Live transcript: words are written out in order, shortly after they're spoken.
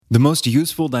The most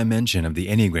useful dimension of the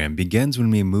Enneagram begins when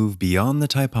we move beyond the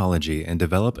typology and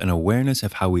develop an awareness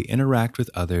of how we interact with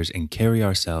others and carry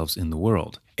ourselves in the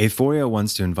world. Aphoria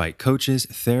wants to invite coaches,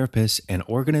 therapists, and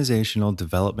organizational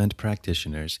development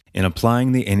practitioners in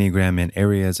applying the Enneagram in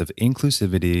areas of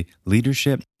inclusivity,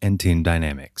 leadership, and team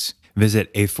dynamics.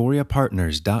 Visit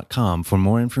aphoriapartners.com for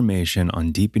more information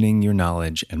on deepening your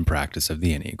knowledge and practice of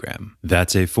the Enneagram.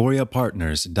 That's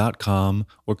aphoriapartners.com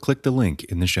or click the link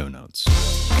in the show notes.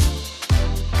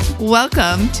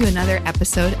 Welcome to another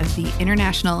episode of the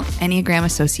International Enneagram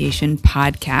Association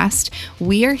podcast.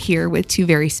 We are here with two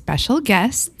very special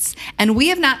guests, and we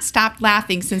have not stopped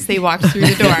laughing since they walked through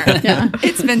the door. Yeah.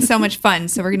 It's been so much fun.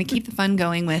 So we're going to keep the fun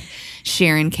going with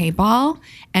Sharon Ball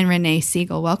and Renée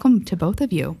Siegel. Welcome to both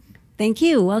of you. Thank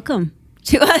you. Welcome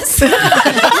to us.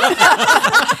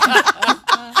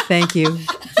 Thank you.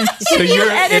 So you're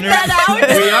edit that out?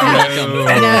 We are welcome.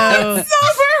 No.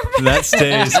 That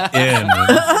stays in.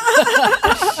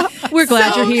 We're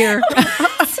glad you're here.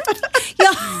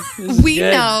 We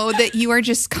know that you are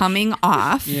just coming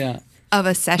off of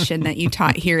a session that you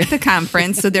taught here at the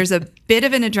conference. So there's a bit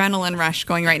of an adrenaline rush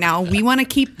going right now. We want to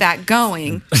keep that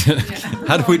going.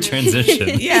 How do we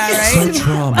transition? Yeah, right?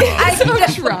 Trauma.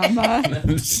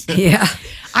 Yeah.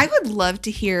 I would love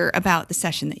to hear about the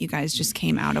session that you guys just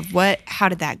came out of. How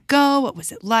did that go? What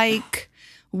was it like?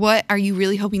 What are you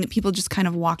really hoping that people just kind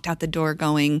of walked out the door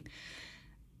going,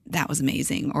 that was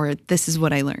amazing, or this is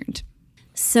what I learned?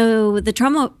 So the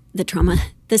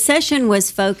session was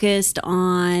focused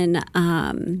on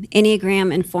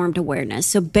Enneagram-informed awareness.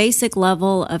 So basic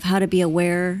level of how to be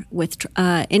aware with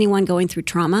anyone going through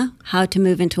trauma, how to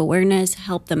move into awareness,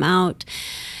 help them out.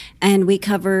 And we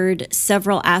covered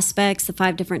several aspects, the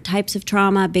 5 different types of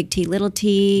trauma, big T, little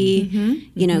t,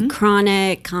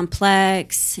 chronic,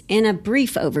 complex, in a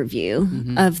brief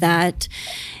overview of that.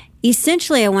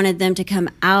 Essentially, I wanted them to come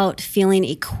out feeling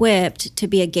equipped to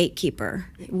be a gatekeeper,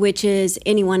 which is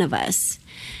any one of us.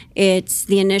 It's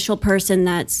the initial person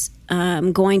that's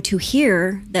going to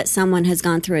hear that someone has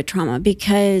gone through a trauma,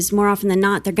 because more often than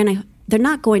not, they're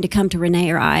not going to come to Renee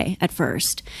or I at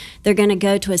first. They're going to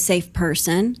go to a safe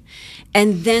person,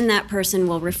 and then that person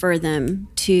will refer them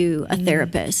to a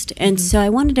therapist. And so I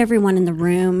wanted everyone in the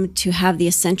room to have the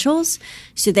essentials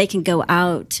so they can go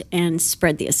out and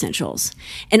spread the essentials.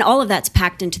 And all of that's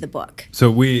packed into the book. So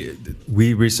we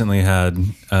recently had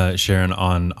Sharon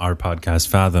on our podcast,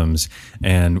 Fathoms,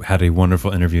 and had a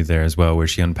wonderful interview there as well, where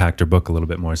she unpacked her book a little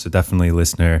bit more. So definitely,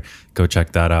 listener, go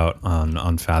check that out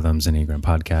on Fathoms Enneagram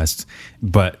podcast.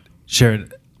 But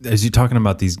Sharon, as you're talking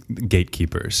about these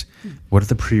gatekeepers, what are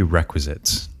the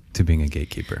prerequisites to being a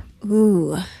gatekeeper?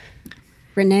 Ooh,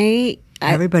 Renee.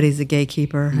 Everybody's a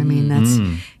gatekeeper. I mean, that's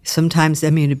sometimes,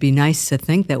 it'd be nice to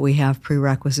think that we have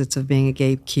prerequisites of being a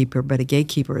gatekeeper, but a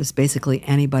gatekeeper is basically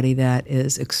anybody that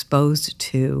is exposed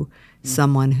to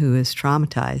someone who is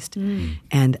traumatized.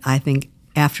 And I think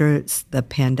after the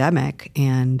pandemic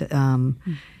and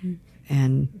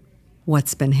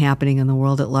what's been happening in the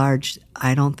world at large,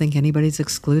 I don't think anybody's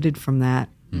excluded from that.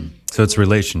 So it's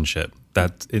relationship.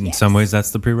 That in some ways,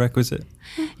 that's the prerequisite?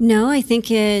 No, I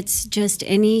think it's just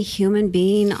any human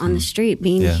being on the street.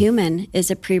 Being human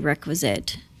is a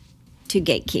prerequisite to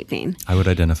gatekeeping. I would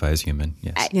identify as human,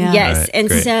 yes. Yes, right, and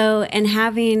great. so, and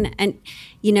having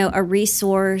a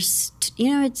resource,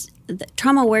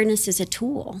 trauma awareness is a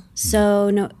tool.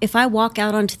 So if I walk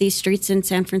out onto these streets in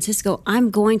San Francisco, I'm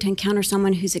going to encounter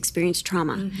someone who's experienced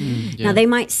trauma. Now, they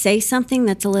might say something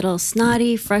that's a little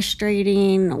snotty,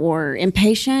 frustrating, or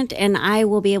impatient, and I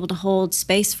will be able to hold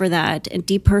space for that and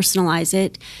depersonalize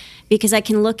it, because I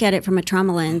can look at it from a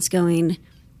trauma lens going,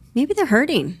 maybe they're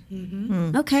hurting.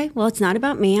 Okay, well, it's not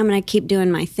about me. I'm going to keep doing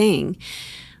my thing.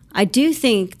 I do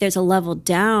think there's a level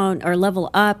down or level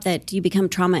up that you become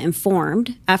trauma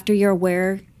informed. After you're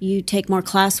aware, you take more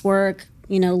classwork,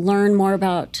 learn more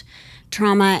about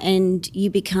trauma, and you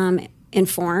become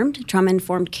informed,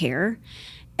 trauma-informed care.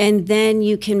 And then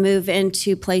you can move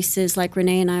into places like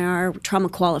Renee and I are, trauma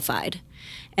qualified.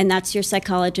 And that's your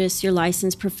psychologists, your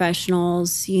licensed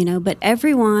professionals, but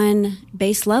everyone,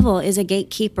 base level, is a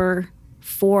gatekeeper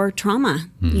for trauma.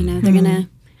 They're going to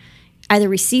either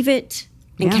receive it,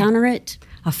 encounter it.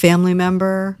 A family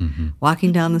member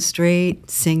walking down the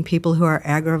street, seeing people who are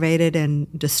aggravated and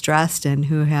distressed and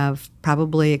who have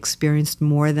probably experienced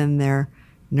more than their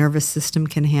nervous system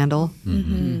can handle.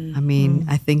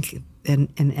 I think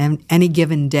in any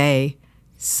given day,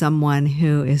 someone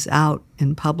who is out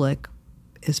in public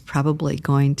is probably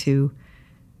going to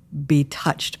be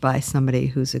touched by somebody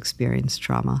who's experienced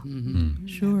trauma.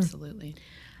 Sure. Absolutely.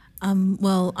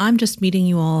 Well, I'm just meeting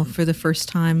you all for the first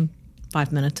time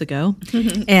 5 minutes ago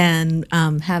and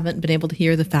haven't been able to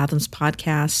hear the Fathoms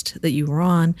podcast that you were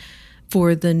on.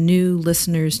 For the new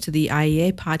listeners to the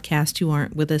IEA podcast who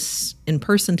aren't with us in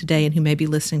person today and who may be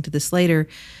listening to this later,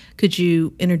 could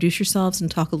you introduce yourselves and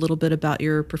talk a little bit about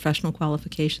your professional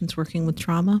qualifications working with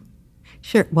trauma?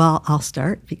 Sure. Well, I'll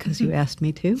start because you asked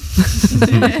me to.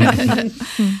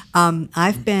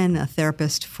 I've been a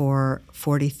therapist for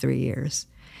 43 years.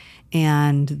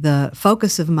 And the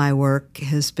focus of my work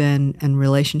has been in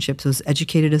relationships. I was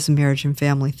educated as a marriage and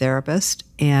family therapist,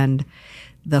 and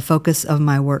the focus of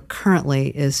my work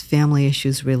currently is family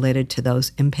issues related to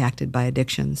those impacted by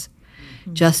addictions.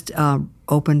 Mm-hmm. Just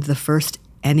opened the first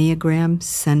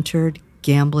Enneagram-centered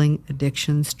gambling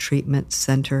addictions treatment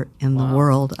center in the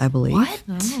world, I believe. What?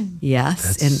 Oh.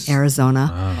 Yes, in Arizona.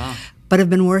 Wow. But I've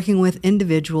been working with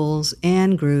individuals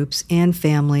and groups and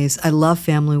families. I love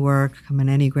family work. I'm an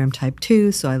Enneagram type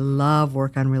 2, so I love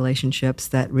work on relationships.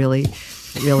 That really,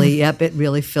 it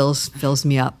really fills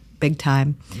me up big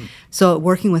time. So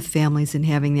working with families and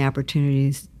having the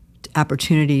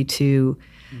opportunity to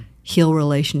heal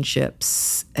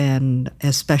relationships, and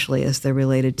especially as they're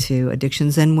related to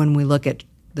addictions. And when we look at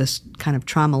this kind of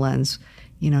trauma lens,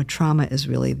 trauma is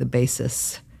really the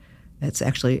basis. It's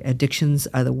actually, addictions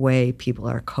are the way people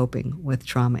are coping with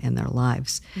trauma in their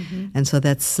lives. Mm-hmm. And so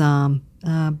that's a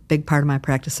big part of my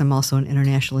practice. I'm also an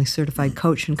internationally certified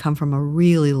coach and come from a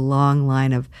really long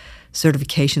line of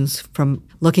certifications from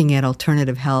looking at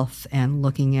alternative health and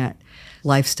looking at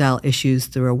lifestyle issues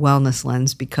through a wellness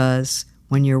lens, because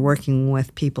when you're working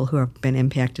with people who have been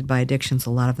impacted by addictions, a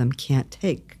lot of them can't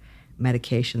take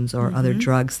medications or other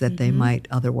drugs that they might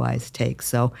otherwise take.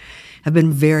 So I've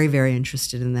been very, very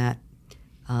interested in that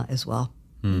as well.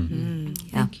 Mm-hmm.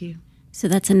 Yeah. Thank you. So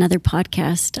that's another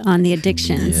podcast on the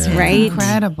addictions, right?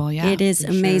 Incredible, yeah. It is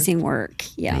amazing work.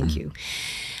 Yeah. Thank you.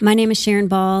 My name is Sharon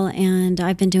Ball, and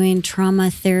I've been doing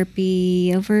trauma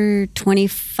therapy over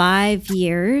 25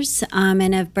 years,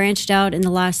 and I've branched out in the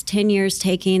last 10 years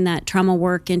taking that trauma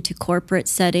work into corporate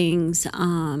settings,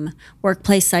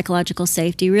 workplace psychological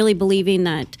safety, really believing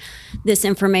that this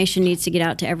information needs to get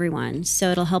out to everyone.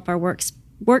 So it'll help our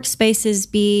workspaces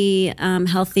be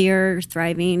healthier,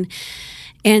 thriving.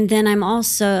 And then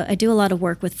I do a lot of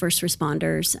work with first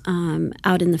responders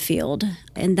out in the field.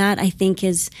 And that, I think,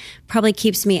 probably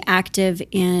keeps me active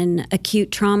in acute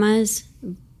traumas,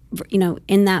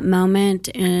 in that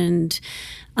moment. And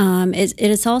it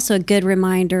is also a good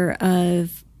reminder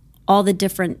of all the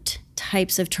different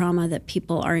types of trauma that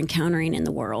people are encountering in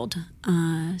the world.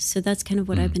 So that's kind of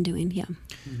what I've been doing, yeah.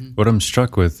 Mm-hmm. What I'm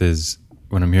struck with is,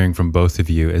 what I'm hearing from both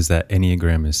of you, is that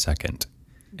Enneagram is second.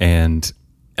 And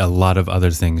a lot of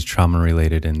other things,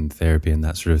 trauma-related in therapy and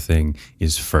that sort of thing,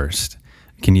 is first.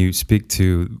 Can you speak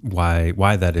to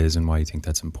why that is and why you think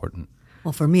that's important?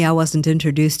 Well, for me, I wasn't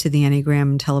introduced to the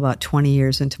Enneagram until about 20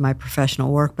 years into my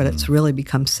professional work, but it's really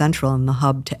become central and the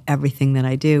hub to everything that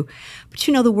I do. But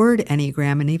the word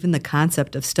Enneagram and even the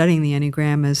concept of studying the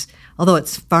Enneagram is, although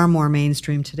it's far more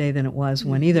mainstream today than it was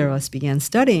when either of us began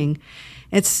studying,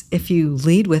 if you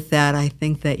lead with that, I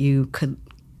think that you could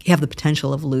have the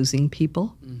potential of losing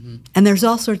people. Mm-hmm. And there's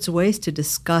all sorts of ways to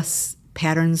discuss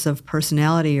patterns of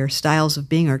personality or styles of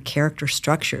being or character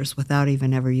structures without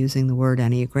even ever using the word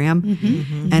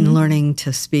Enneagram, and learning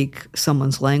to speak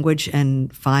someone's language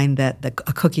and find that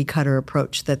a cookie cutter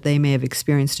approach that they may have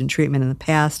experienced in treatment in the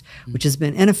past, which has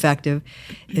been ineffective,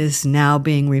 is now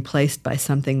being replaced by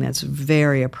something that's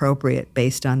very appropriate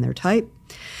based on their type.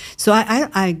 So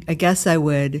I guess I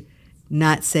would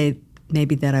not say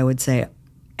maybe that I would say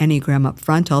Enneagram up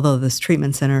front, although this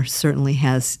treatment center certainly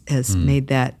has made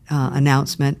that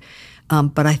announcement.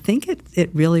 But I think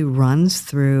it really runs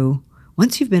through,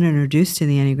 once you've been introduced to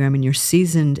the Enneagram and you're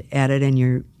seasoned at it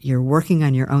and you're working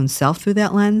on your own self through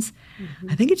that lens,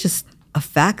 I think it just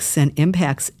affects and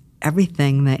impacts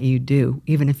everything that you do,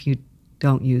 even if you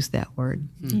don't use that word.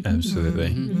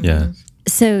 Absolutely. Yeah.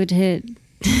 So to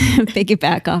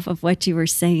piggyback off of what you were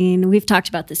saying, we've talked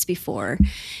about this before.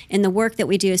 In the work that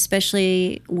we do,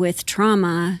 especially with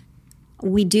trauma,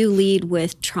 we do lead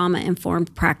with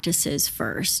trauma-informed practices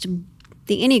first.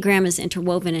 The Enneagram is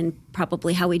interwoven in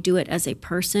probably how we do it as a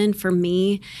person. For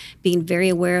me, being very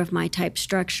aware of my type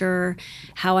structure,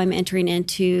 how I'm entering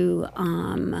into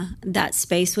that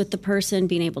space with the person,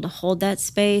 being able to hold that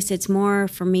space. It's more,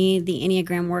 for me, the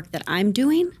Enneagram work that I'm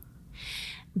doing.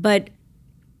 But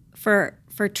for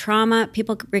trauma,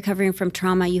 people recovering from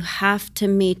trauma, you have to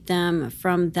meet them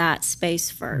from that space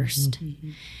first.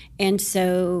 Mm-hmm. And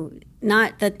so,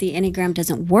 not that the Enneagram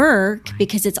doesn't work,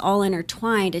 because it's all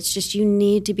intertwined. It's just you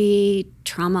need to be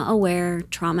trauma aware,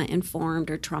 trauma informed,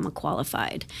 or trauma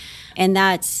qualified. And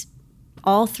that's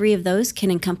all three of those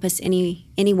can encompass any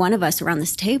one of us around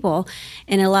this table,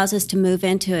 and it allows us to move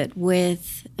into it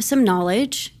with some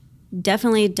knowledge,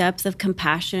 definitely a depth of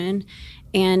compassion,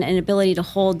 and an ability to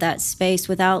hold that space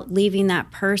without leaving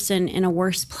that person in a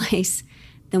worse place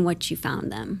than what you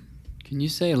found them. Can you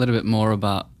say a little bit more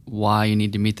about why you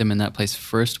need to meet them in that place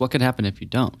first? What could happen if you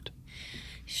don't?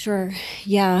 Sure.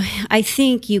 Yeah. I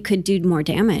think you could do more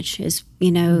damage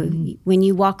when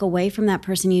you walk away from that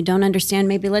person, you don't understand.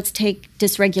 Maybe let's take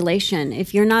dysregulation.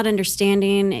 If you're not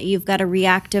understanding, you've got a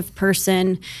reactive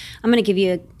person. I'm going to give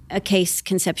you a case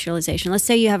conceptualization. Let's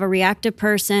say you have a reactive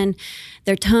person.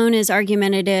 Their tone is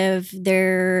argumentative.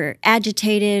 They're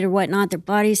agitated or whatnot. Their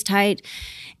body's tight.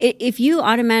 If you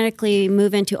automatically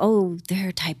move into, oh,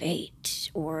 they're type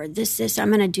 8 or this, I'm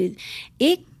going to do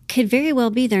it. Could very well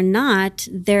be they're not.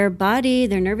 Their body,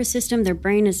 their nervous system, their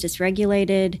brain is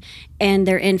dysregulated, and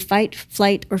they're in fight,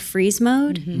 flight, or freeze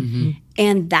mode,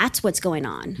 and that's what's going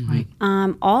on.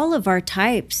 Right. All of our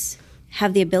types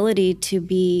have the ability to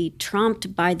be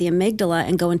trumped by the amygdala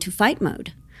and go into fight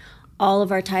mode. All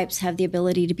of our types have the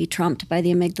ability to be trumped by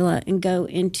the amygdala and go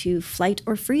into flight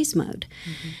or freeze mode.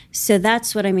 So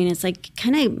that's what I mean. It's like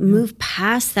kind of move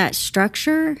past that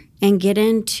structure and get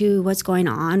into what's going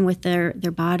on with their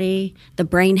body, the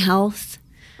brain health.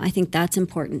 I think that's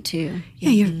important too.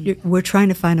 Yeah, we're trying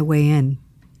to find a way in,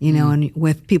 and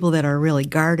with people that are really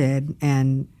guarded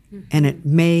and it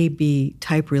may be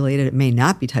type related, it may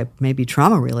not be type, it may be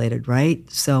trauma related, right?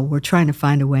 So we're trying to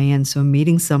find a way in. So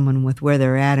meeting someone with where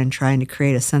they're at and trying to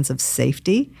create a sense of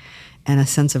safety and a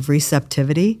sense of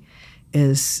receptivity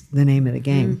is the name of the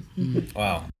game.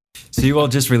 Wow. So you all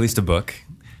just released a book.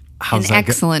 An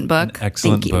excellent book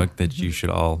That you should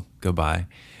all go buy.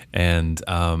 And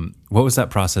what was that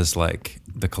process like?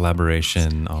 The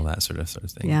collaboration, all that sort of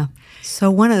thing. Yeah. So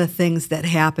one of the things that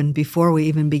happened before we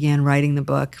even began writing the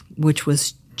book, which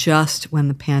was just when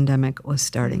the pandemic was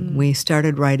starting, we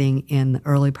started writing in the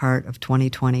early part of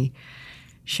 2020.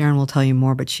 Sharon will tell you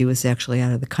more, but she was actually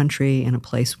out of the country in a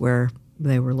place where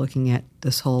they were looking at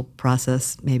this whole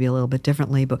process maybe a little bit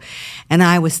differently. And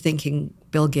I was thinking,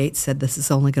 Bill Gates said this is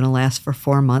only going to last for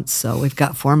 4 months, so we've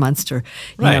got 4 months to,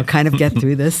 kind of get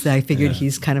through this. I figured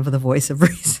he's kind of the voice of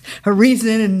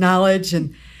reason and knowledge,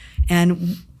 and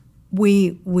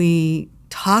we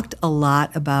talked a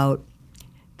lot about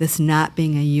this not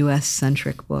being a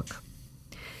U.S.-centric book.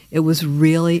 It was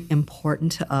really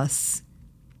important to us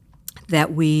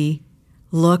that we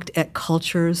looked at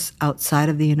cultures outside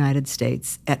of the United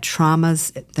States, at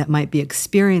traumas that might be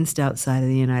experienced outside of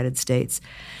the United States,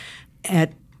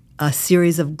 at a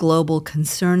series of global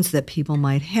concerns that people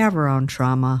might have around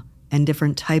trauma and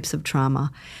different types of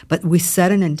trauma. But we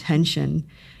set an intention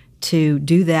to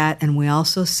do that, and we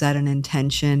also set an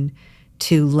intention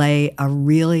to lay a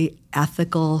really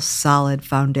ethical, solid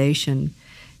foundation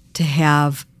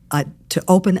to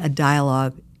open a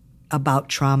dialogue about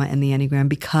trauma and the Enneagram,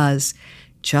 because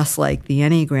just like the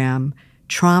Enneagram,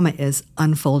 trauma is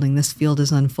unfolding. This field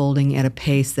is unfolding at a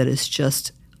pace that is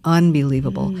just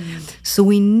unbelievable. So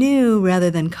we knew, rather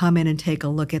than come in and take a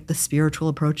look at the spiritual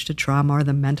approach to trauma or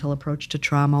the mental approach to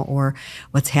trauma or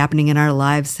what's happening in our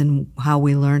lives and how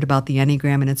we learned about the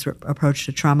Enneagram and its approach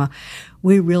to trauma,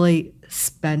 we really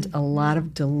spent a lot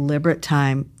of deliberate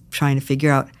time trying to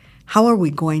figure out, how are we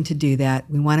going to do that?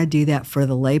 We want to do that for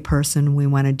the layperson. We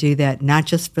want to do that not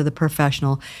just for the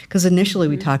professional, because initially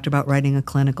we talked about writing a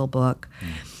clinical book.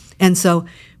 And so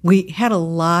we had a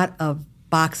lot of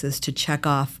boxes to check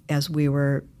off as we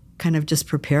were kind of just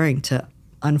preparing to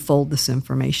unfold this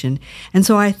information. And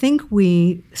so I think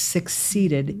we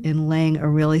succeeded in laying a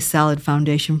really solid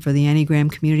foundation for the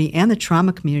Enneagram community and the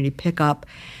trauma community to pick up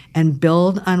and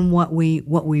build on what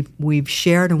we've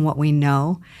shared and what we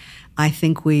know. I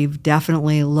think we've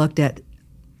definitely looked at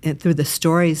it through the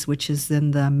stories, which is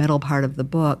in the middle part of the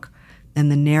book,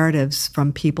 and the narratives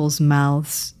from people's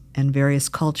mouths and various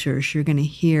cultures. You're going to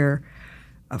hear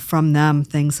from them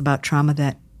things about trauma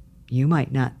that you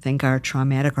might not think are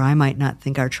traumatic, or I might not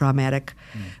think are traumatic,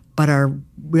 but are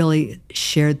really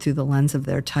shared through the lens of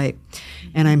their type.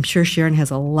 And I'm sure Sharon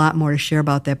has a lot more to share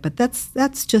about that, but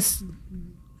that's just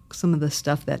some of the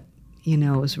stuff that,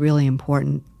 is really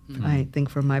important, I think,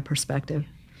 from my perspective.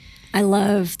 I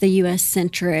love the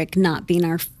U.S.-centric not being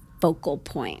our focal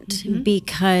point,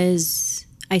 because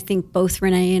I think both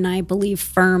Renee and I believe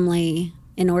firmly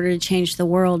in order to change the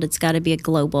world, it's got to be a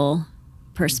global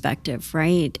perspective,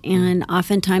 right? And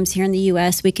oftentimes here in the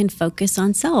U.S., we can focus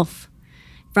on self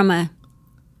from a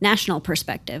national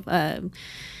perspective, a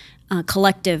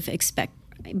collective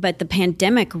But the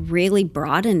pandemic really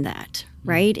broadened that,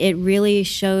 right? It really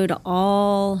showed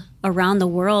all around the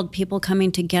world people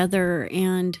coming together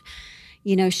and,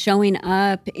 showing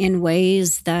up in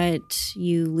ways that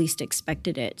you least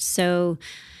expected it. So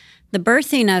the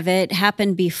birthing of it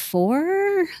happened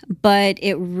before, but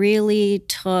it really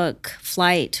took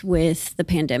flight with the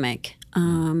pandemic.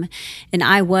 And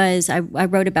I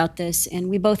wrote about this, and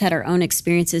we both had our own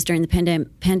experiences during the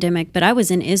pandemic, but I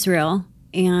was in Israel,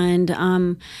 and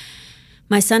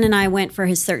my son and I went for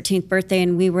his 13th birthday,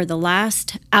 and we were the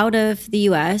last out of the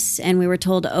U.S., and we were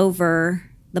told over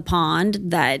the pond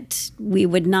that we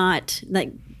would not,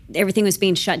 like, everything was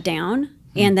being shut down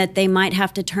and that they might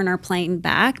have to turn our plane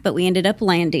back, but we ended up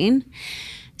landing.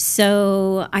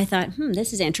 So I thought,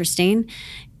 this is interesting.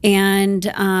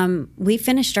 And we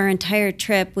finished our entire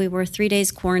trip. We were 3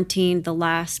 days quarantined the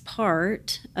last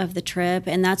part of the trip.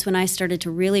 And that's when I started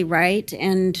to really write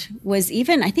and was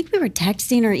even, I think we were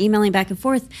texting or emailing back and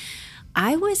forth.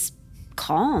 I was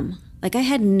calm. Like, I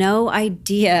had no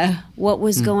idea what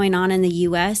was going on in the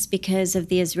U.S. because of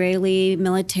the Israeli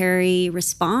military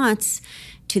response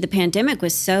to the pandemic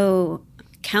was so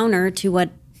counter to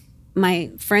what my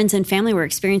friends and family were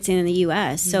experiencing in the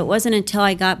U.S. So it wasn't until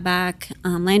I got back,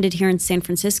 landed here in San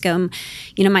Francisco,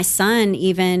 my son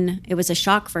even, it was a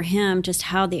shock for him just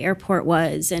how the airport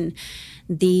was and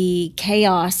the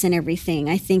chaos and everything.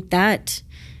 I think that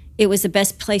it was the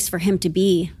best place for him to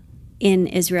be in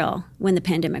Israel when the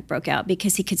pandemic broke out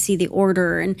because he could see the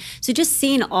order. And so just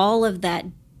seeing all of that,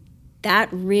 that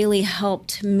really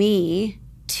helped me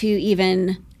to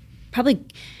even probably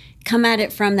come at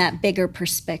it from that bigger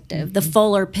perspective, the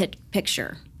fuller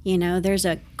picture. There's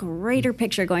a greater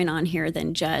picture going on here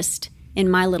than just in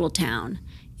my little town,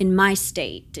 in my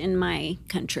state, in my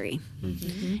country.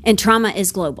 And trauma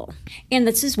is global. And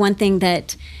this is one thing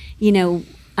that,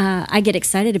 I get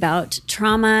excited about.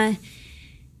 Trauma,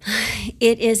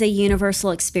 it is a universal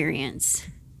experience,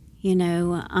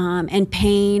 and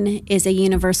pain is a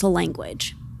universal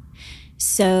language.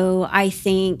 So I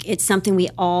think it's something we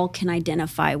all can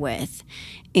identify with.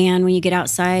 And when you get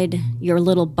outside your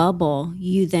little bubble,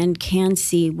 you then can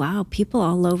see, wow, people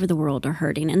all over the world are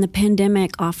hurting. And the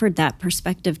pandemic offered that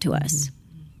perspective to us.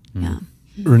 Yeah.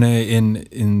 Renee,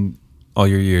 in all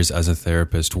your years as a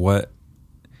therapist, what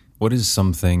is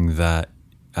something that,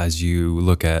 as you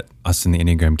look at us in the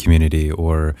Enneagram community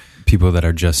or people that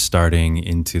are just starting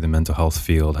into the mental health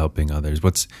field helping others,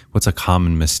 what's a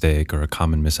common mistake or a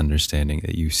common misunderstanding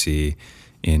that you see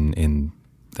in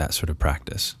that sort of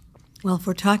practice? Well, if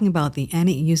we're talking about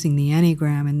using the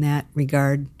Enneagram in that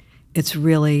regard, it's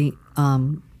really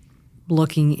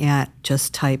looking at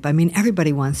just type. I mean,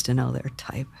 everybody wants to know their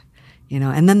type.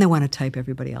 And then they want to type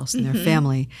everybody else in their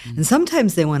family. And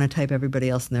sometimes they want to type everybody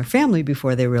else in their family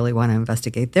before they really want to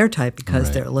investigate their type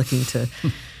because they're looking to,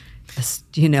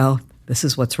 this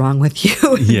is what's wrong with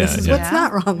you. This is what's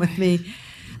not wrong with me.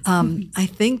 I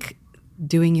think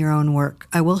doing your own work,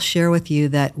 I will share with you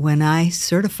that when I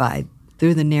certified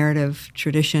through the narrative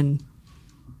tradition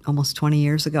almost 20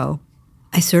 years ago,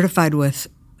 I certified with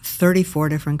 34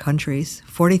 different countries,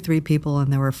 43 people,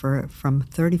 and they were from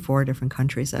 34 different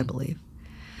countries, I believe.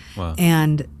 Wow.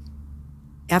 And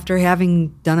after having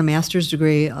done a master's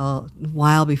degree a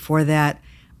while before that,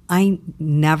 I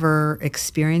never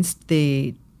experienced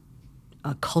the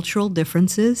cultural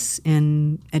differences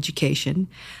in education.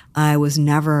 I was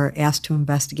never asked to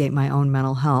investigate my own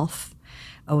mental health.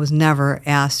 I was never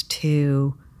asked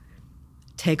to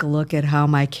take a look at how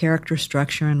my character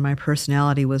structure and my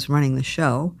personality was running the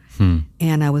show,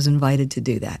 and I was invited to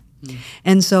do that.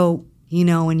 And so,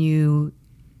 when you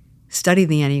study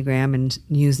the Enneagram and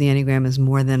use the Enneagram as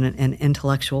more than an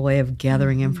intellectual way of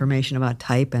gathering information about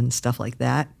type and stuff like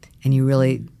that, and you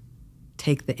really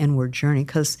take the inward journey,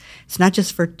 because it's not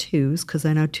just for twos, because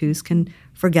I know twos can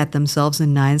forget themselves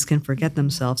and nines can forget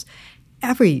themselves.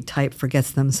 Every type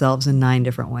forgets themselves in 9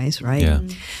 different ways, right? Yeah.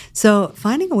 So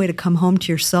finding a way to come home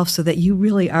to yourself so that you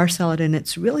really are solid, and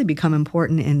it's really become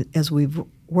important as we've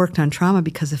worked on trauma,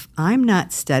 because if I'm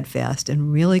not steadfast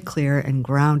and really clear and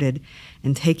grounded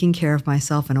and taking care of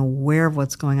myself and aware of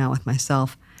what's going on with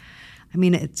myself, I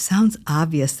mean, it sounds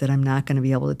obvious that I'm not going to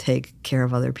be able to take care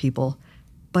of other people,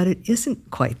 but it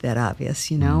isn't quite that obvious,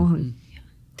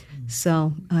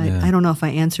 So I don't know if I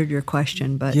answered your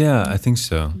question, but... Yeah, I think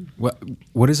so.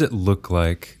 What does it look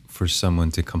like for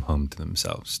someone to come home to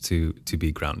themselves, to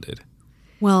be grounded?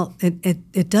 Well,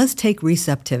 it does take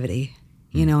receptivity.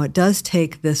 It does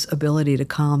take this ability to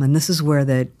calm, and this is where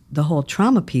the whole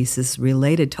trauma piece is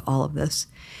related to all of this.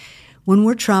 When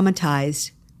we're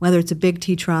traumatized, whether it's a big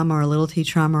T trauma or a little T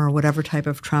trauma or whatever type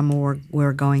of trauma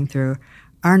we're going through,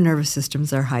 our nervous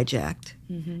systems are hijacked,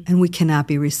 and we cannot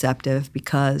be receptive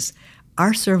because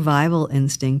our survival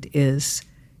instinct is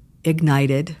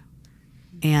ignited,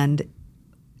 and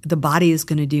the body is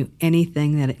going to do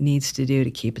anything that it needs to do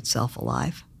to keep itself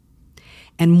alive.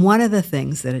 And one of the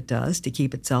things that it does to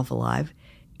keep itself alive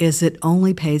is it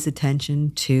only pays attention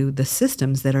to the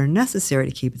systems that are necessary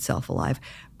to keep itself alive,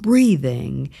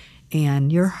 breathing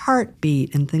and your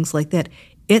heartbeat and things like that.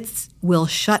 It will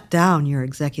shut down your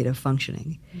executive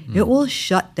functioning. It will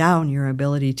shut down your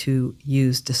ability to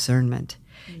use discernment.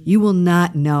 You will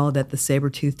not know that the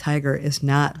saber-toothed tiger is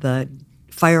not the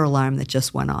fire alarm that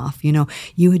just went off. You know,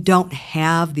 you don't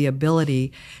have the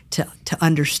ability to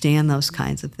understand those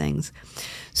kinds of things.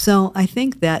 So I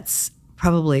think that's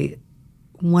probably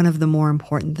one of the more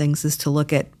important things, is to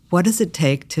look at what does it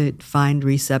take to find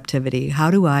receptivity? How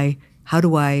do I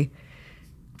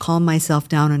calm myself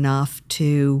down enough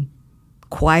to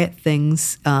quiet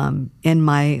things in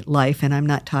my life? And I'm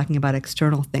not talking about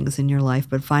external things in your life,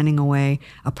 but finding a way,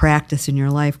 a practice in your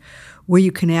life where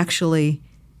you can actually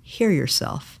hear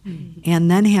yourself,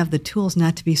 and then have the tools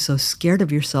not to be so scared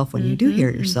of yourself when you do hear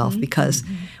yourself, because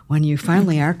when you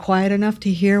finally are quiet enough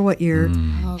to hear what your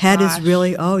head is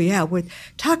really,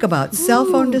 talk about cell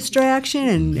phone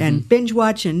distraction and binge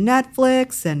watching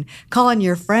Netflix and calling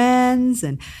your friends.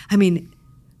 And I mean,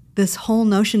 this whole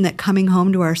notion that coming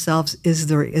home to ourselves is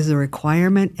a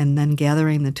requirement, and then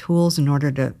gathering the tools in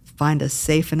order to find a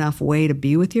safe enough way to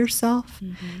be with yourself.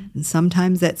 And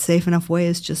sometimes that safe enough way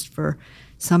is just for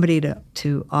somebody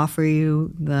to offer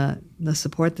you the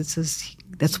support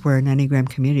that's where an Enneagram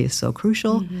community is so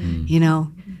crucial. You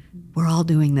know, we're all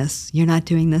doing this. You're not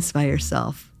doing this by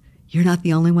yourself. You're not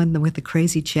the only one with the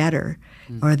crazy chatter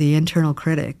or the internal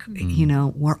critic. You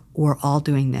know, we're all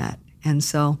doing that. And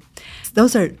so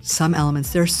those are some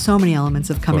elements. There are so many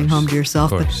elements of coming home to yourself,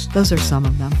 but those are some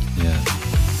of them. Yeah.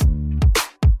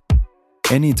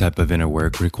 Any type of inner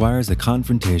work requires a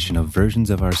confrontation of versions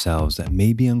of ourselves that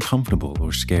may be uncomfortable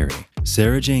or scary.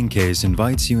 Sarah Jane Case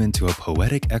invites you into a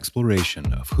poetic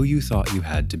exploration of who you thought you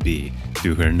had to be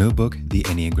through her new book, The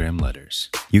Enneagram Letters.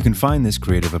 You can find this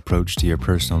creative approach to your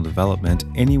personal development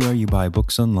anywhere you buy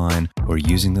books online or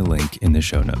using the link in the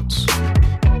show notes.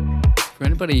 For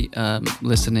anybody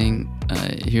listening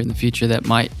here in the future that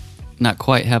might not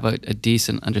quite have a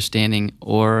decent understanding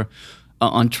or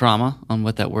on trauma, on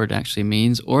what that word actually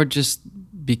means, or just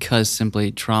because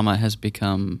simply trauma has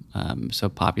become so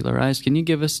popularized, can you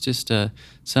give us just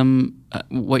some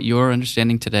what your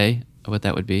understanding today of what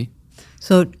that would be?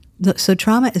 So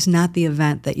trauma is not the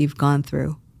event that you've gone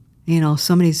through. You know,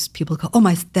 so many people go,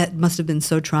 that must have been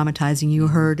so traumatizing. You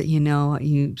heard,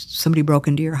 somebody broke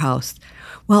into your house.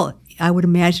 Well, I would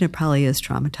imagine it probably is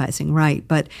traumatizing, right?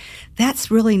 But that's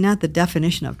really not the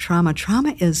definition of trauma.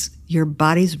 Trauma is your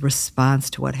body's response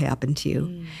to what happened to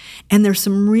you. And there's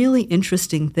some really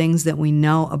interesting things that we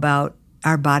know about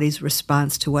our body's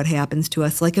response to what happens to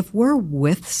us. Like if we're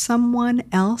with someone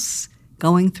else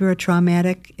going through a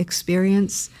traumatic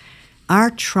experience,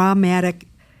 our traumatic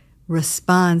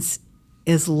response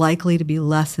is likely to be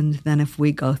lessened than if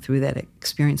we go through that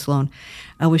experience alone.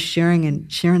 I was sharing in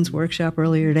Sharon's workshop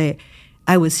earlier today.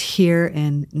 I was here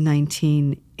in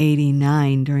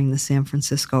 1989 during the San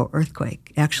Francisco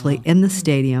earthquake, actually in the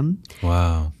stadium.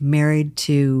 Wow. Married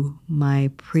to my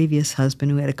previous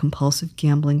husband who had a compulsive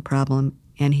gambling problem,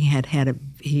 and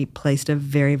he placed a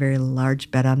very, very large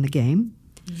bet on the game.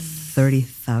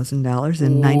 $30,000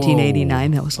 in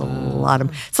 1989. That was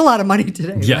it's a lot of money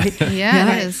today, right?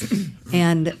 Yeah, it is.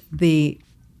 And the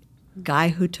guy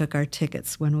who took our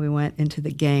tickets when we went into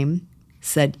the game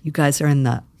said, "You guys are in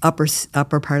the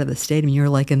upper part of the stadium. You're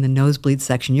like in the nosebleed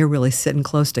section. You're really sitting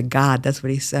close to God." That's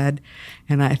what he said.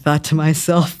 And I thought to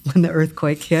myself when the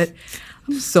earthquake hit,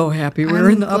 I'm so happy we're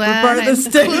in the upper part of the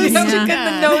stadium to get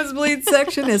the nosebleed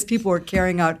section as people were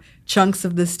carrying out chunks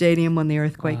of the stadium when the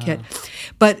earthquake hit.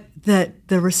 But the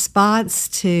response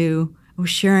to, I was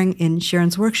sharing in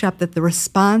Sharon's workshop that the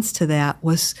response to that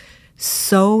was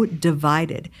so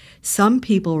divided. Some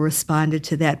people responded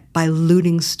to that by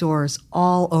looting stores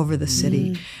all over the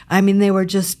city. I mean, they were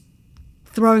just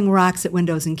throwing rocks at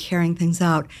windows and carrying things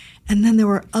out. And then there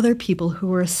were other people who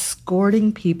were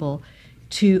escorting people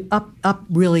to up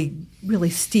really, really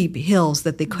steep hills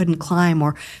that they couldn't climb,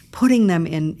 or putting them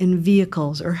in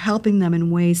vehicles, or helping them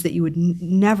in ways that you would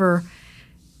never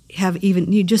have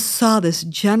even, you just saw this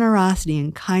generosity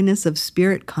and kindness of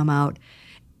spirit come out.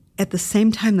 At the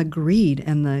same time, the greed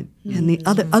and the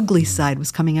other ugly side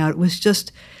was coming out. It was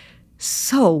just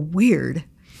so weird,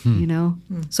 you know?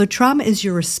 So trauma is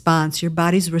your response, your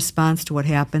body's response to what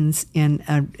happens in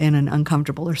an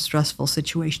uncomfortable or stressful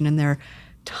situation. And there are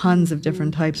tons of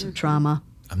different types of trauma.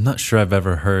 I'm not sure I've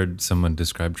ever heard someone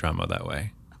describe trauma that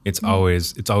way. It's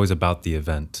always about the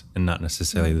event and not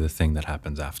necessarily the thing that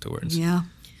happens afterwards. Yeah.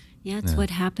 Yeah, it's what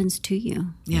happens to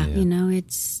you. Yeah. You know,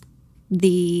 it's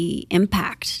the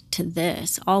impact to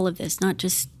this, all of this, not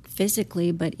just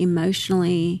physically, but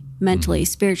emotionally, mentally,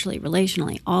 spiritually,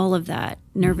 relationally, all of that,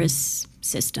 nervous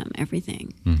system,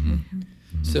 everything.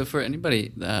 So for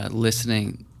anybody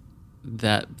listening,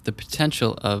 that the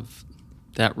potential of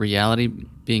that reality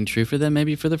being true for them,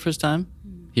 maybe for the first time,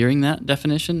 hearing that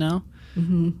definition now,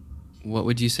 what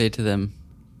would you say to them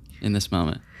in this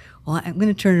moment? Well, I'm going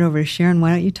to turn it over to Sharon.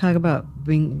 Why don't you talk about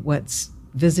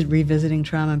revisiting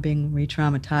trauma, being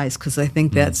re-traumatized? Because I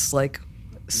think that's like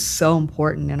so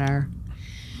important in our.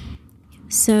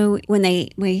 So when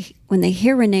they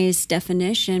hear Renee's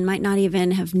definition, might not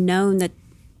even have known that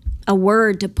a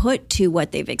word to put to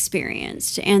what they've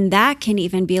experienced, and that can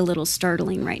even be a little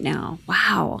startling right now.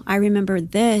 Wow, I remember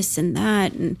this and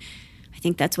that, and I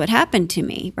think that's what happened to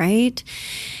me, right?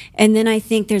 And then I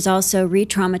think there's also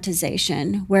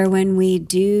re-traumatization, where when we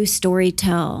do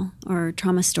storytell or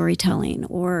trauma storytelling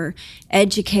or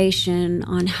education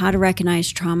on how to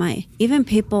recognize trauma, even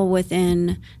people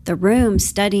within the room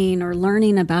studying or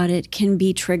learning about it can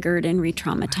be triggered and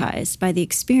re-traumatized by the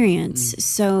experience.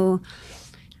 So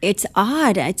it's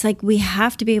odd. It's like we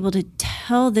have to be able to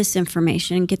tell this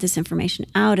information, get this information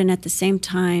out, and at the same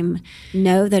time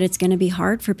know that it's going to be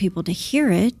hard for people to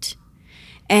hear it.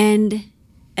 And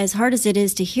as hard as it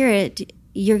is to hear it,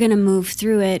 you're going to move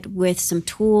through it with some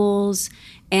tools,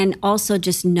 and also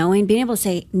just knowing, being able to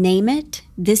say, name it,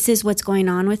 this is what's going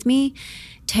on with me,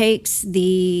 takes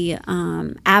the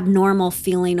abnormal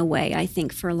feeling away, I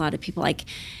think, for a lot of people. Like,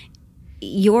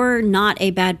 you're not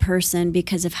a bad person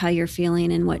because of how you're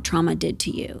feeling and what trauma did to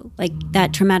you. Like,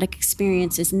 that traumatic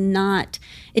experience is not,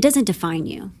 it doesn't define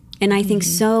you. And I think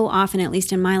so often, at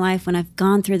least in my life, when I've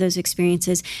gone through those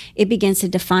experiences, it begins to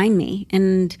define me.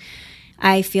 And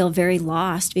I feel very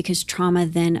lost because trauma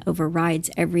then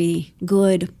overrides every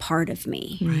good part of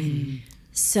me. Right.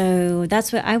 So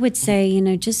that's what I would say, you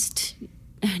know, just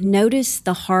notice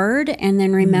the hard, and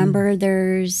then remember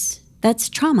that's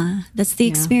trauma. That's the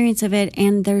experience of it.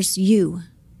 And there's you.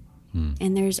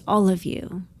 And there's all of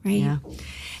you, right? Yeah.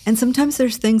 And sometimes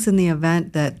there's things in the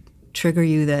event that trigger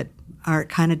you that are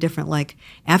kind of different. Like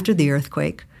after the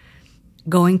earthquake,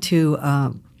 going to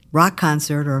a rock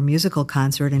concert or a musical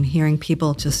concert and hearing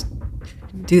people just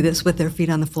do this with their feet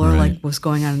on the floor like was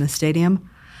going on in the stadium.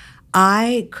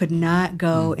 I could not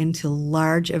go into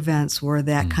large events where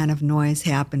that kind of noise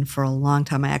happened for a long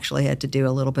time. I actually had to do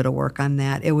a little bit of work on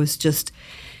that. It was just,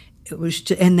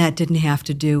 and that didn't have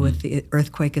to do with the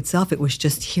earthquake itself. It was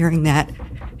just hearing that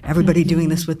everybody doing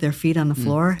this with their feet on the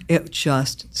floor. It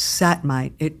just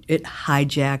it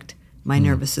hijacked my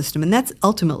nervous system. And that's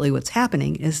ultimately what's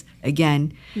happening is,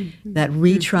 again, that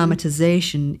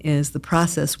re-traumatization is the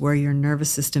process where your nervous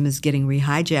system is getting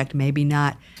re-hijacked, maybe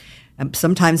not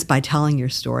sometimes by telling your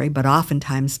story, but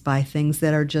oftentimes by things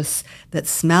that are just, that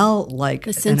smell like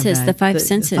the senses, the five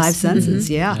senses. The five senses,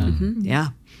 yeah.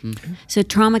 So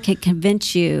trauma can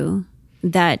convince you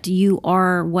that you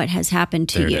are what has happened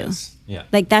to you. Yeah.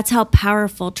 Like, that's how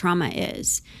powerful trauma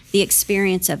is, the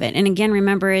experience of it. And again,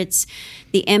 remember, it's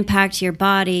the impact to your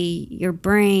body, your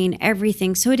brain,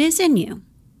 everything. So it is in you.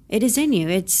 It is in you.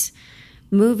 It's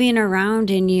moving around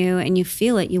in you, and you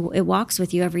feel it. It walks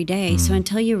with you every day. So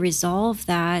until you resolve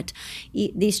that,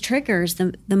 these triggers,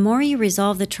 the more you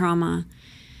resolve the trauma,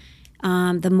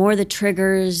 the more the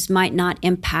triggers might not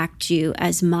impact you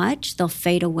as much. They'll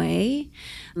fade away.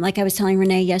 Like I was telling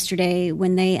Renee yesterday,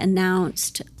 when they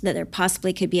announced that there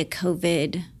possibly could be a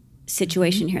COVID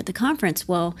situation here at the conference,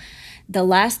 well, the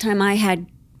last time I had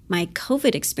my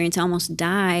COVID experience, I almost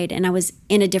died, and I was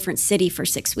in a different city for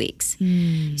 6 weeks.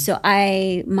 So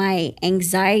my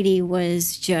anxiety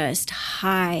was just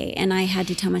high, and I had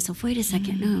to tell myself, wait a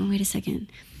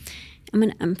second,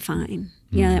 I'm fine.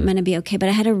 Yeah, I'm going to be okay. But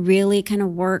I had to really kind of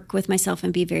work with myself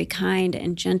and be very kind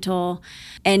and gentle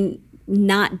and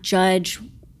not judge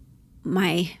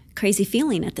my crazy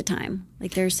feeling at the time.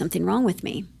 Like there's something wrong with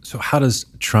me. So how does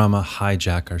trauma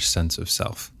hijack our sense of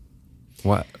self?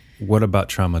 What about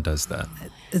trauma does that?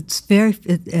 It's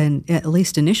and at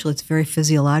least initially, it's very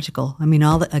physiological. I mean,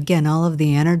 all of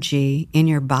the energy in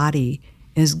your body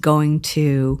is going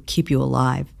to keep you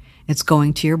alive. It's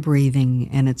going to your breathing,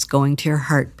 and it's going to your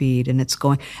heartbeat, and it's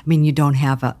going. I mean, you don't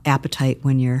have an appetite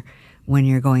when you're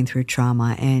going through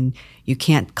trauma, and you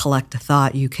can't collect a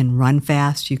thought. You can run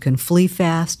fast, you can flee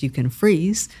fast, you can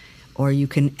freeze, or you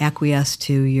can acquiesce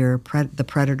to the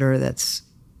predator that's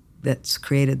that's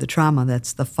created the trauma.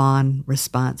 That's the fawn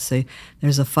response. So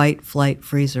there's a fight, flight,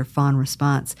 freeze, or fawn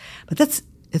response. But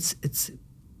it's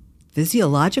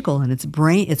physiological, and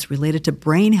it's related to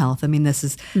brain health. I mean,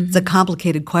 it's a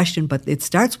complicated question, but it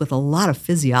starts with a lot of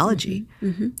physiology.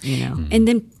 And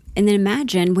then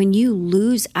imagine when you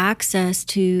lose access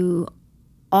to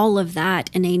all of that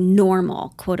in a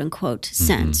normal, quote unquote,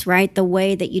 sense, right? The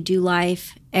way that you do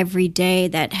life every day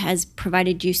that has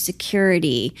provided you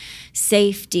security,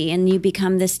 safety, and you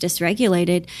become this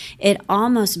dysregulated, it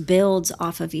almost builds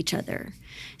off of each other.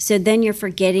 So then you're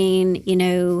forgetting,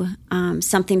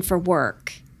 something for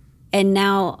work. And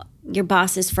now your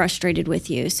boss is frustrated with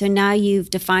you. So now you've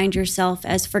defined yourself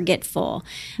as forgetful.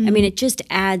 I mean, it just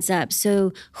adds up.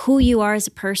 So who you are as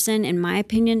a person, in my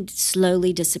opinion,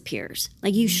 slowly disappears.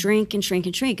 Like you shrink and shrink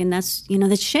and shrink. And that's,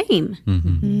 that's shame,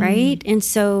 right? And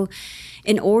so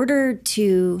in order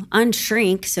to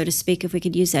unshrink, so to speak, if we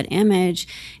could use that image,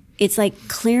 it's like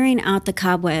clearing out the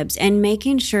cobwebs and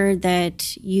making sure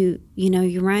that you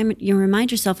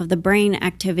remind yourself of the brain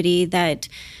activity that,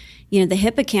 the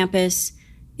hippocampus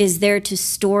is there to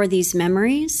store these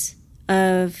memories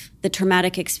of the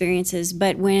traumatic experiences.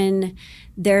 But when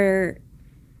they're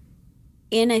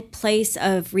in a place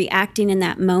of reacting in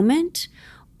that moment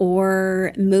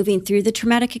or moving through the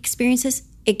traumatic experiences,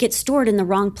 it gets stored in the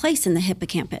wrong place in the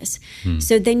hippocampus.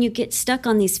 So then you get stuck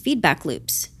on these feedback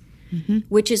loops,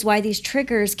 which is why these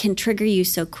triggers can trigger you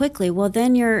so quickly. Well,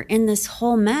 then you're in this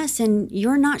whole mess and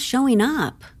you're not showing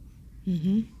up.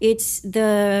 It's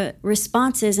the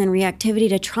responses and reactivity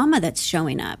to trauma that's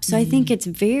showing up. So I think it's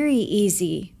very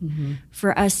easy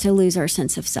for us to lose our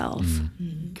sense of self.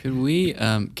 Could we?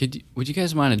 Would you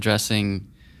guys mind addressing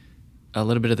a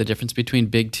little bit of the difference between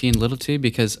big T and little T?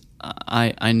 Because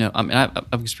I know. I mean,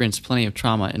 I've experienced plenty of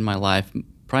trauma in my life,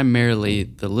 primarily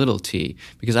the little T.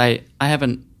 Because I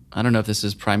haven't. I don't know if this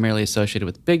is primarily associated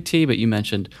with big T, but you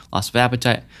mentioned loss of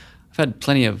appetite. I've had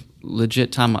plenty of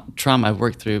legit trauma I've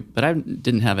worked through, but I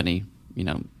didn't have any,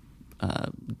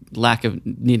 lack of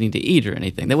needing to eat or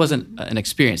anything. That wasn't an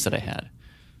experience that I had.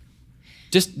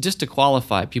 Just to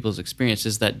qualify people's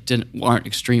experiences that aren't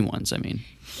extreme ones, I mean.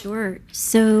 Sure.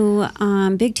 So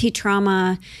big T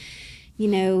trauma,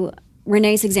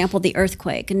 Renee's example, the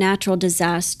earthquake, a natural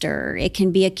disaster. It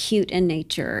can be acute in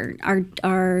nature.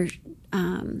 Our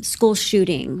school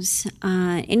shootings,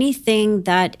 anything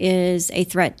that is a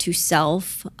threat to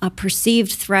self, a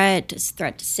perceived threat, a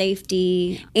threat to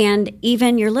safety, and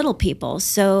even your little people.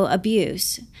 So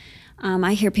abuse.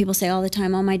 I hear people say all the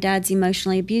time, oh, my dad's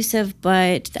emotionally abusive,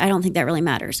 but I don't think that really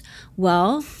matters.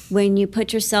 Well, when you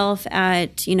put yourself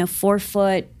at, 4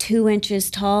 foot, 2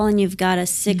 inches tall, and you've got a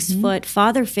 6 foot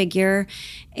father figure,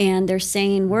 and they're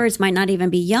saying words, might not even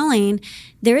be yelling,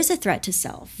 there is a threat to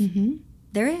self.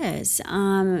 There is.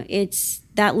 It's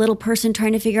that little person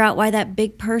trying to figure out why that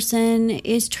big person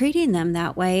is treating them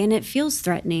that way, and it feels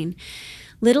threatening.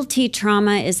 Little T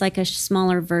trauma is like a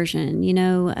smaller version,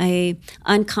 a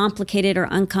uncomplicated or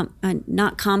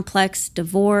not complex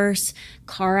divorce,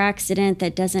 car accident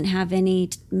that doesn't have any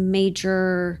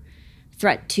major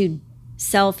threat to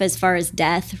self as far as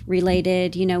death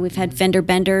related. We've had fender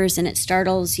benders and it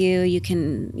startles you. You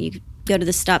go to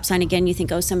the stop sign again, you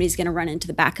think, oh, somebody's going to run into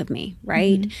the back of me,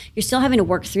 right? You're still having to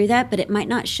work through that, but it might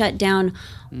not shut down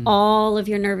all of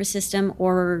your nervous system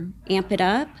or amp it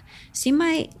up. So you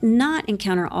might not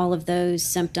encounter all of those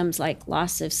symptoms like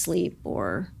loss of sleep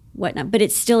or whatnot, but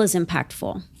it still is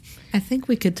impactful. I think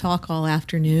we could talk all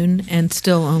afternoon and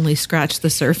still only scratch the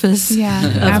surface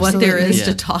of what there is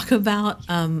to talk about.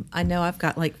 I know I've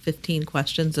got like 15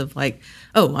 questions of like,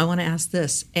 oh, I want to ask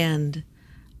this, and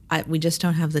we just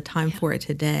don't have the time for it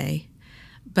today.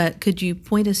 But could you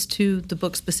point us to the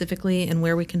book specifically and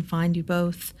where we can find you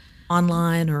both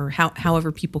online, or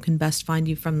however people can best find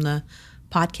you from the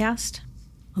podcast?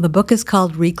 Well, the book is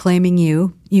called Reclaiming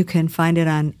You. You can find it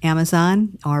on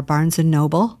Amazon or Barnes &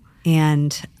 Noble.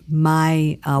 And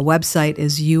my website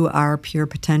is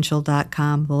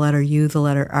yourpurepotential.com, the letter U, the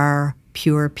letter R,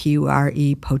 pure,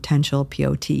 P-U-R-E, potential,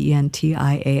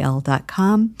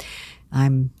 P-O-T-E-N-T-I-A-L.com.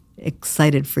 I'm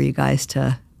excited for you guys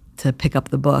to pick up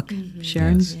the book.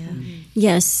 Sharon? Yes.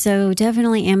 Yes, so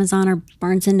definitely Amazon or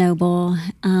Barnes & Noble.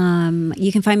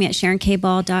 You can find me at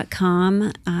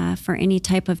SharonBall.com for any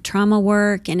type of trauma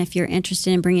work. And if you're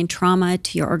interested in bringing trauma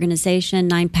to your organization,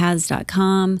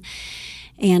 9paths.com.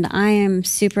 And I am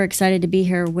super excited to be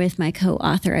here with my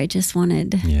co-author. I just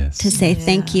wanted to say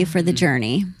thank you for the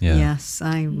journey. Yes,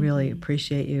 I really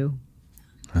appreciate you.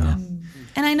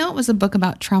 And I know it was a book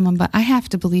about trauma, but I have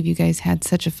to believe you guys had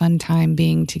such a fun time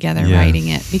being together writing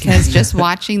it, because just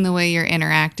watching the way you're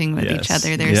interacting with each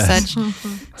other, there's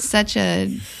such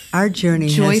a our journey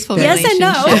joyful has been, relationship.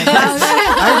 Yes and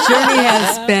no. Our journey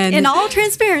has been, in all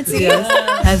transparency,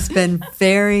 has been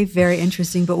very, very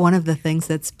interesting. But one of the things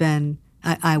that's been,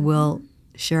 I will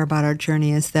share about our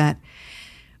journey, is that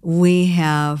we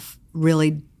have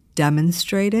really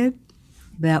demonstrated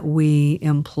that we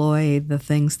employ the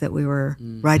things that we were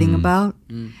writing about,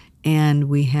 and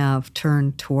we have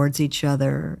turned towards each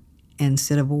other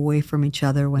instead of away from each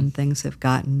other when things have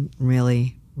gotten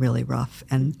really, really rough.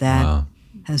 And that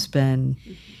has been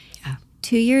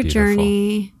 2-year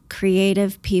journey,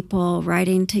 creative people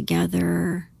writing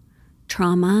together,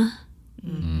 trauma,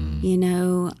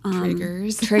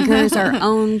 triggers, our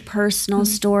own personal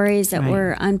stories that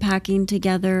we're unpacking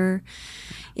together.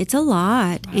 It's a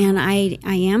lot, and I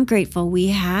am grateful. We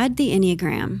had the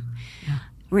Enneagram. Yeah.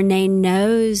 Renee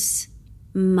knows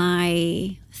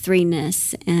my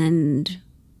 3-ness, and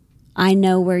I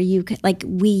know where you could,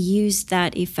 we used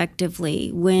that effectively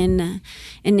when,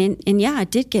 it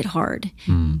did get hard,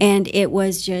 and it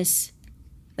was just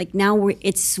now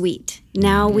it's sweet.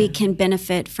 Now we can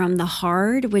benefit from the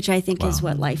hard, which I think is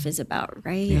what life is about,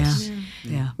 right?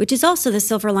 Yeah. Which is also the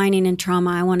silver lining in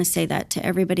trauma. I want to say that to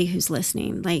everybody who's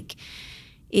listening.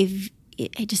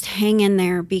 Just hang in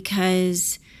there,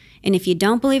 because, and if you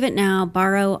don't believe it now,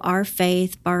 borrow our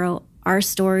faith, borrow our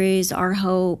stories, our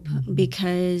hope,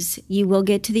 because you will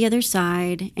get to the other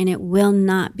side and it will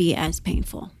not be as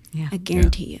painful. Yeah. I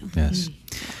guarantee you. Yes.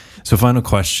 So final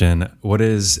question, what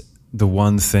is the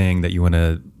one thing that you want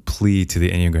to plead to the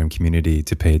Enneagram community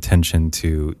to pay attention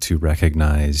to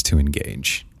recognize, to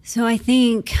engage? So I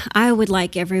think I would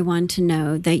like everyone to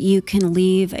know that you can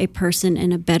leave a person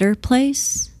in a better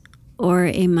place or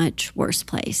a much worse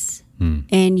place.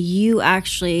 And you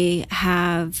actually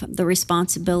have the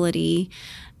responsibility,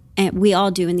 and we all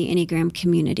do in the Enneagram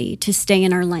community, to stay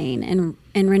in our lane.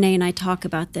 And Renee and I talk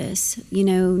about this.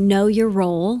 Know your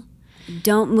role.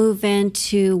 Don't move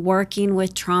into working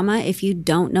with trauma if you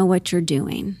don't know what you're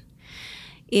doing.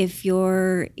 If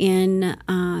you're in,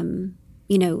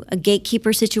 a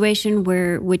gatekeeper situation,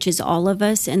 which is all of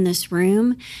us in this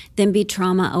room, then be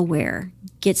trauma aware.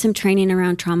 Get some training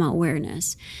around trauma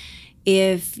awareness.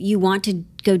 If you want to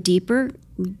go deeper,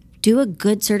 do a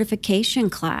good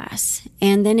certification class.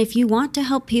 And then if you want to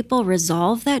help people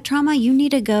resolve that trauma, you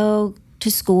need to go to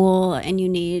school and you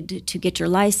need to get your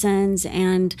license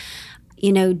and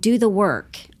do the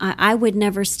work. I would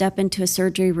never step into a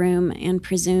surgery room and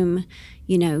presume,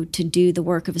 to do the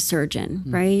work of a surgeon,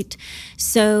 right?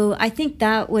 So I think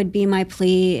that would be my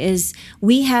plea, is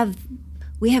we have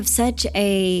such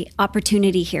a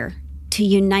opportunity here to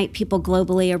unite people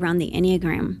globally around the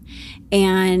Enneagram.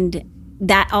 And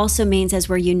that also means as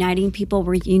we're uniting people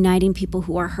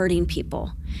who are hurting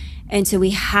people. And so we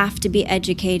have to be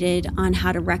educated on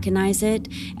how to recognize it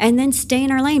and then stay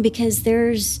in our lane, because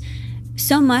there's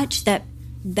so much that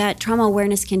trauma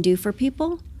awareness can do for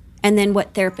people, and then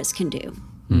what therapists can do.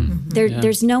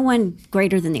 There's no one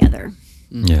greater than the other.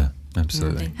 Yeah,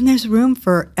 absolutely. And there's room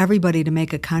for everybody to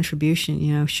make a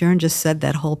contribution. Sharon just said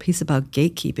that whole piece about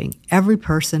gatekeeping. Every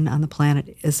person on the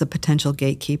planet is a potential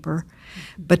gatekeeper.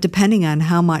 But depending on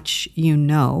how much you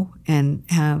know, and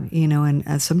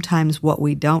and sometimes what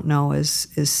we don't know is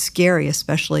scary,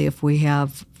 especially if we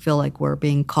feel like we're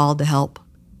being called to help.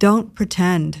 Don't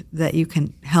pretend that you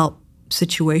can help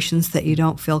situations that you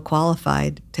don't feel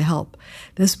qualified to help.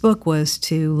 This book was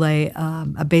to lay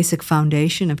a basic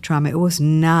foundation of trauma. It was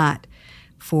not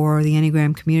for the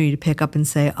Enneagram community to pick up and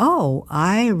say, oh,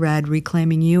 I read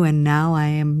Reclaiming You and now I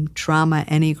am trauma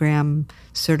Enneagram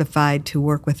certified to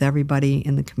work with everybody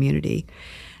in the community.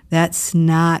 That's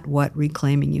not what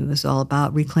Reclaiming You is all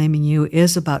about. Reclaiming You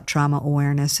is about trauma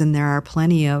awareness, and there are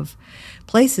plenty of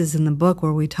places in the book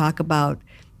where we talk about,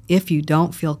 if you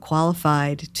don't feel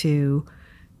qualified to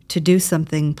do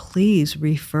something, please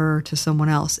refer to someone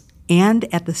else. And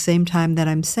at the same time that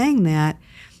I'm saying that,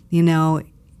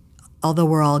 although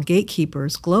we're all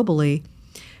gatekeepers globally,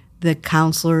 the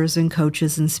counselors and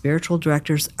coaches and spiritual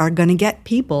directors are going to get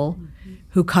people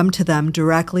who come to them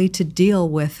directly to deal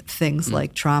with things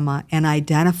like trauma and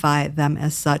identify them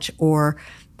as such, or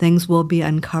things will be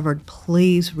uncovered.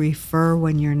 Please refer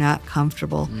when you're not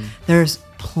comfortable. There's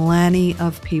plenty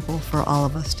of people for all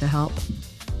of us to help.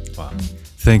 Wow.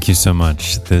 Thank you so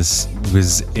much. This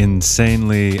was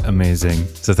insanely amazing.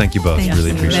 So thank you both.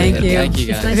 Really appreciate it. Thank you,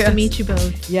 guys. It's nice to meet you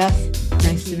both. Yes.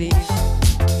 Nice to meet you.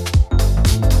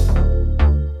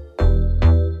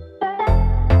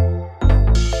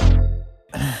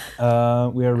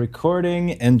 We are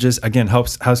recording, and just again,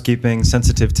 housekeeping,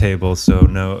 sensitive table,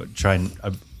 so try and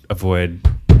avoid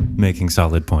making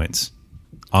solid points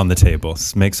on the table.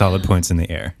 Make solid points in the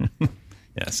air.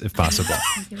 Yes, if possible.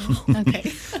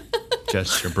 Okay.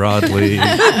 Gesture broadly.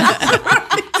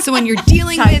 So when you're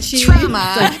dealing with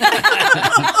trauma,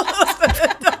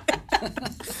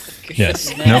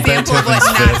 yes, no example of what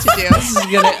not to do.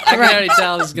 I can already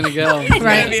tell this is gonna go.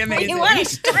 Right, be amazing. You want to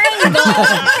strangle a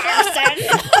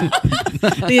person.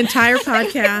 The entire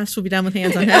podcast will be done with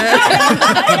hands on head.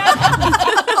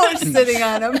 Or sitting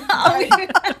on him.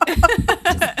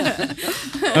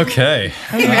 Okay.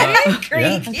 Are you ready?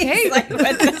 Okay.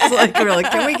 It's like, really,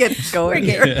 can we get going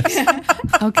here?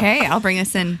 Okay, I'll bring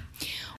us in.